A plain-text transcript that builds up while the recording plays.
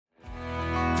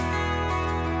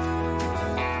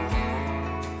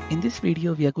In this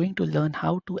video, we are going to learn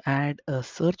how to add a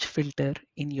search filter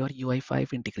in your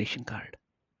UI5 integration card.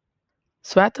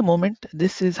 So at the moment,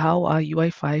 this is how our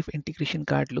UI5 integration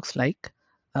card looks like.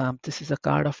 This is a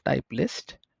card of type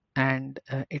list, and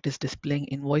it is displaying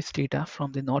invoice data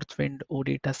from the Northwind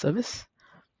OData service.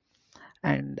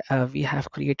 And we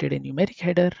have created a numeric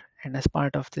header. And as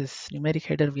part of this numeric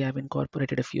header, we have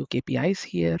incorporated a few KPIs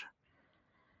here.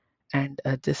 And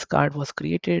this card was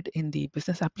created in the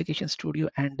Business Application Studio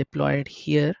and deployed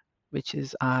here, which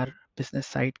is our business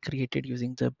site created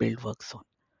using the build work zone.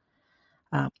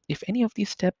 If any of these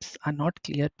steps are not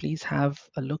clear, please have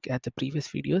a look at the previous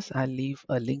videos. I'll leave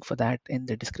a link for that in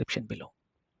the description below.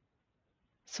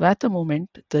 So at the moment,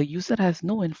 the user has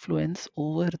no influence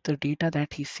over the data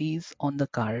that he sees on the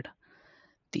card.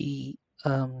 The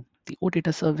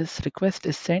OData service request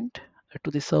is sent to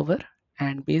the server,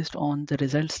 and based on the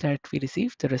results that we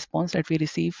receive, the response that we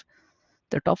receive,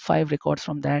 the top 5 records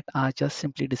from that are just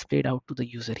simply displayed out to the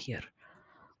user here.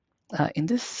 In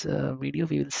this video,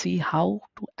 we will see how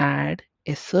to add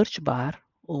a search bar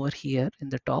over here in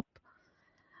the top.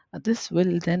 This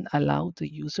will then allow the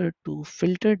user to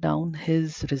filter down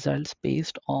his results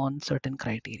based on certain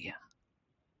criteria.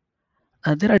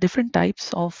 There are different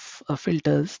types of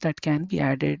filters that can be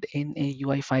added in a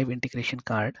UI5 integration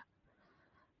card.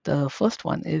 The first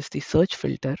one is the search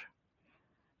filter.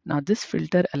 Now this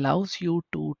filter allows you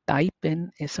to type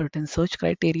in a certain search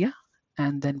criteria,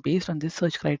 and then based on this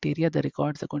search criteria, the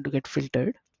records are going to get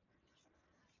filtered.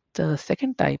 The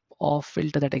second type of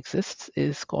filter that exists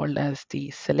is called as the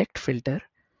select filter.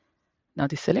 Now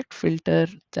the select filter,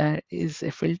 that is a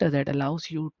filter that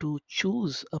allows you to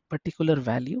choose a particular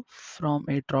value from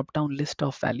a drop-down list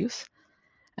of values.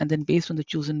 And then based on the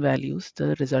chosen values,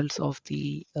 the results of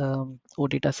the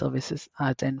OData services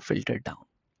are then filtered down.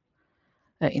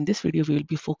 In this video, we will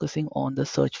be focusing on the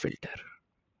search filter.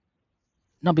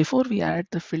 Now, before we add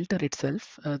the filter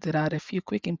itself, there are a few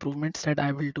quick improvements that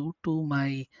I will do to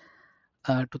my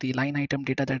to the line item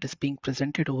data that is being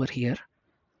presented over here.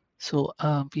 So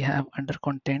we have under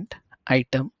content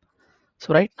item.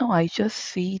 So right now I just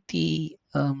see the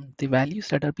values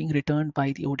that are being returned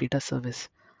by the OData service.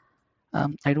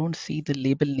 I don't see the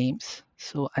label names.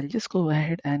 So I'll just go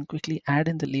ahead and quickly add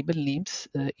in the label names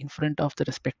in front of the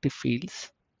respective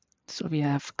fields. So we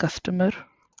have customer.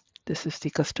 This is the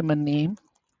customer name.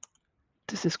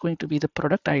 This is going to be the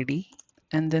product ID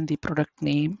and then the product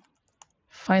name.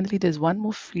 Finally, there's one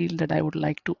more field that I would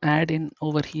like to add in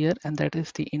over here, and that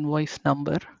is the invoice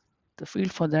number. The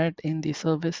field for that in the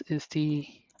service is the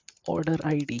order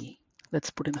ID. Let's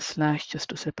put in a slash just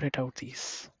to separate out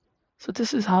these. So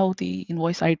this is how the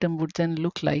invoice item would then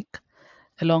look like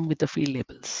along with the field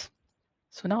labels.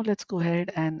 So now let's go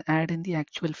ahead and add in the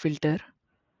actual filter.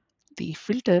 The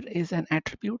filter is an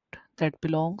attribute that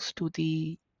belongs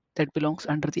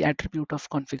under the attribute of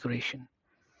configuration.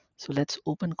 So let's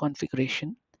open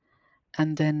configuration,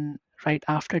 and then right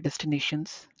after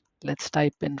destinations, let's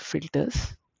type in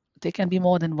filters. There can be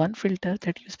more than one filter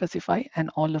that you specify, and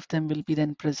all of them will be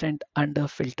then present under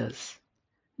filters.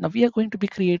 Now we are going to be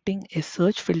creating a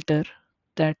search filter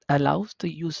that allows the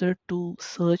user to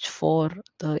search for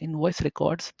the invoice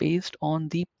records based on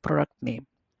the product name.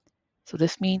 So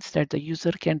this means that the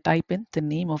user can type in the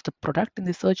name of the product in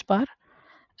the search bar,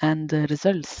 and the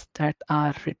results that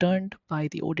are returned by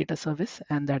the OData service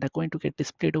and that are going to get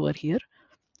displayed over here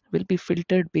will be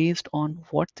filtered based on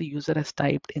what the user has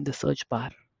typed in the search bar.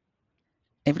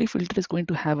 Every filter is going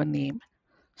to have a name.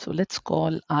 So let's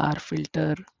call our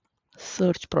filter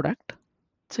search product.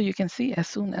 So you can see as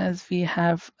soon as we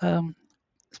have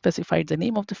specified the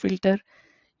name of the filter,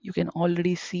 you can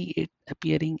already see it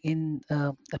appearing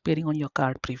on your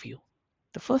card preview.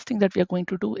 The first thing that we are going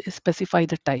to do is specify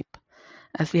the type.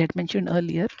 As we had mentioned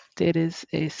earlier, there is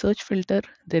a search filter.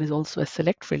 There is also a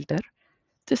select filter.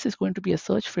 This is going to be a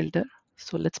search filter.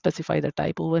 So let's specify the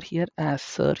type over here as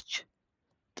search.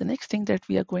 The next thing that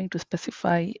we are going to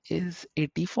specify is a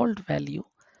default value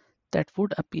that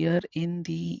would appear in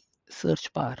the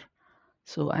search bar.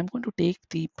 So I'm going to take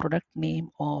the product name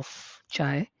of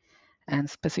chai and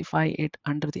specify it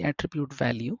under the attribute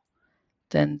value.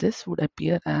 Then this would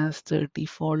appear as the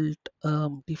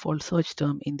default search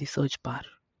term in the search bar.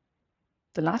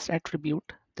 The last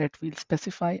attribute that we'll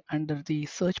specify under the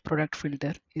search product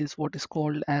filter is what is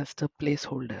called as the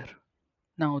placeholder.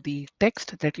 Now the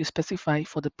text that you specify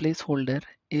for the placeholder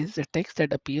is the text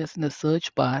that appears in the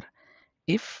search bar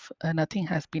if nothing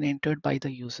has been entered by the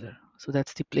user. So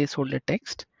that's the placeholder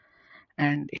text,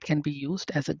 and it can be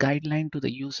used as a guideline to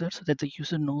the user so that the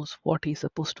user knows what he's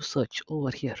supposed to search over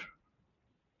here.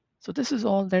 So this is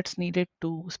all that's needed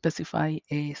to specify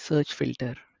a search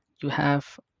filter. you have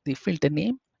the filter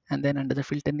name, and then under the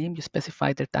filter name, you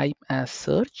specify the type as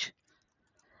search,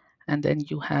 and then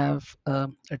you have a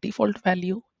default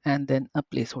value and then a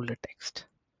placeholder text.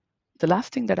 The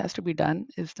last thing that has to be done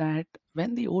is that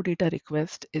when the OData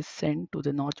request is sent to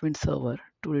the Northwind server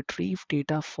to retrieve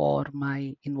data for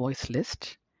my invoice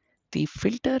list, the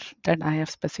filter that I have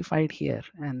specified here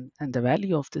and the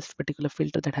value of this particular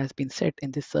filter that has been set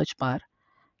in this search bar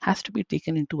has to be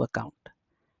taken into account.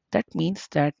 That means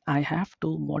that I have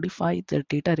to modify the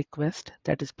data request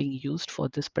that is being used for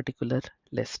this particular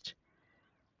list.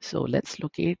 So let's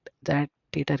locate that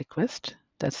data request.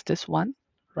 That's this one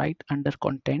right under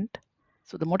content.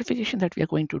 So the modification that we are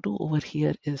going to do over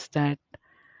here is that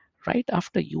right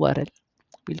after URL,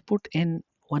 we'll put in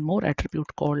one more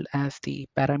attribute called as the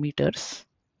parameters.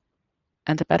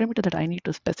 And the parameter that I need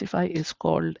to specify is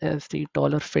called as the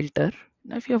 $filter.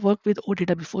 Now, if you have worked with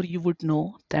OData before, you would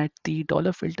know that the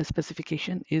 $filter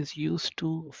specification is used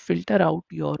to filter out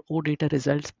your OData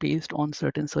results based on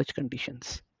certain search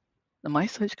conditions. Now, my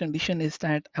search condition is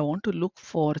that I want to look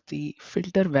for the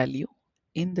filter value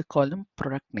in the column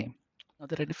product name. Now,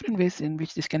 there are different ways in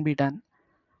which this can be done.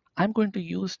 I'm going to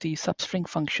use the substring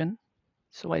function.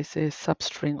 So I say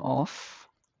substring of.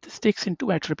 This takes in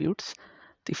two attributes.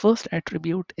 The first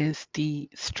attribute is the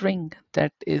string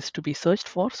that is to be searched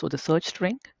for. So the search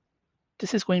string.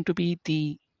 This is going to be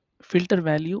the filter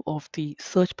value of the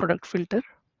search product filter.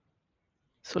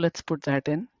 So let's put that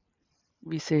in.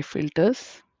 We say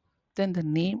filters, then the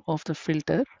name of the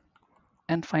filter,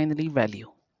 and finally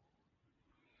value.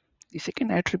 The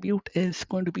second attribute is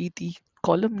going to be the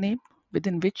column name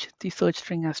within which the search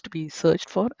string has to be searched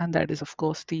for, and that is of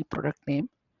course the product name.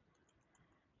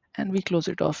 And we close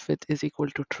it off with is equal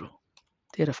to true.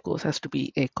 There of course has to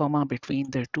be a comma between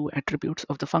the two attributes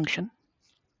of the function.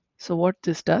 So what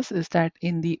this does is that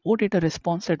in the OData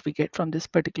response that we get from this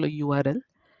particular URL,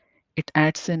 it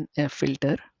adds in a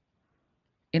filter.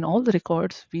 In all the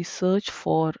records, we search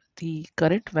for the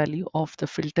current value of the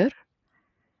filter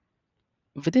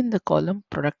within the column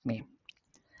product name.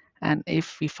 And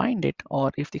if we find it,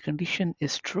 or if the condition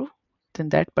is true, then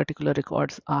that particular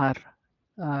records are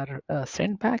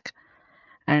sent back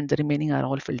and the remaining are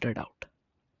all filtered out.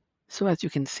 So as you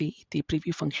can see, the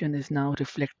preview function is now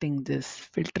reflecting this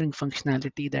filtering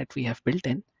functionality that we have built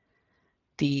in.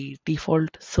 The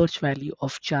default search value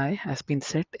of chai has been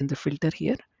set in the filter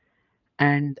here.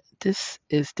 And this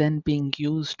is then being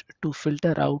used to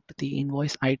filter out the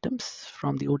invoice items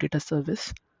from the OData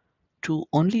service to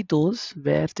only those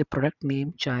where the product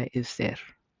name chai is there.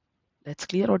 Let's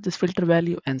clear out this filter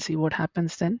value and see what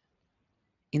happens then.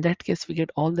 In that case, we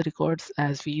get all the records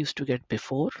as we used to get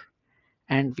before.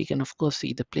 And we can of course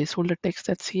see the placeholder text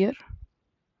that's here.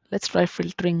 Let's try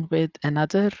filtering with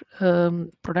another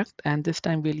product, and this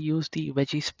time we'll use the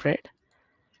veggie spread.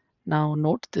 Now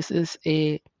note this is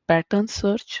a pattern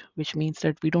search, which means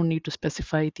that we don't need to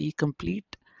specify the complete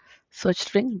search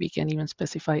string. We can even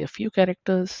specify a few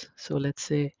characters. So let's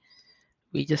say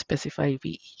we just specify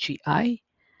VEGI,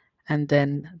 and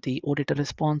then the OData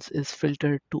response is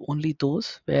filtered to only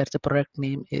those where the product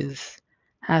name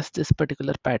has this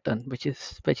particular pattern, which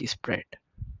is veggie spread.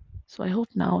 So I hope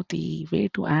now the way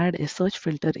to add a search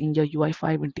filter in your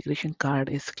UI5 integration card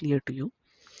is clear to you.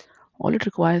 All it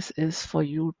requires is for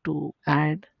you to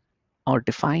add or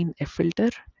define a filter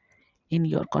in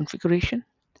your configuration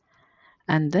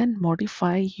and then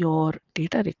modify your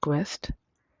data request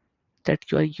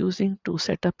that you are using to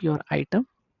set up your item.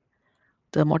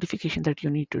 The modification that you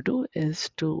need to do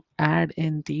is to add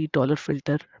in the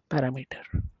 $filter parameter.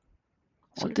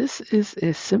 So this is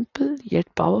a simple yet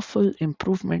powerful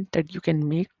improvement that you can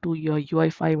make to your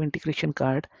UI5 integration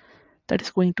card that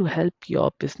is going to help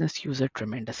your business user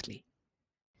tremendously.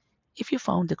 If you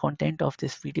found the content of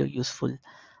this video useful,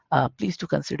 please do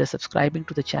consider subscribing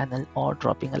to the channel or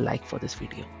dropping a like for this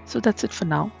video. So that's it for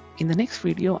now. In the next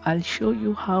video, I'll show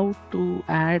you how to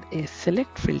add a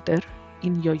select filter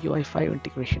in your UI5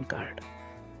 integration card.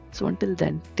 So until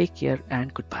then, take care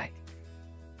and goodbye.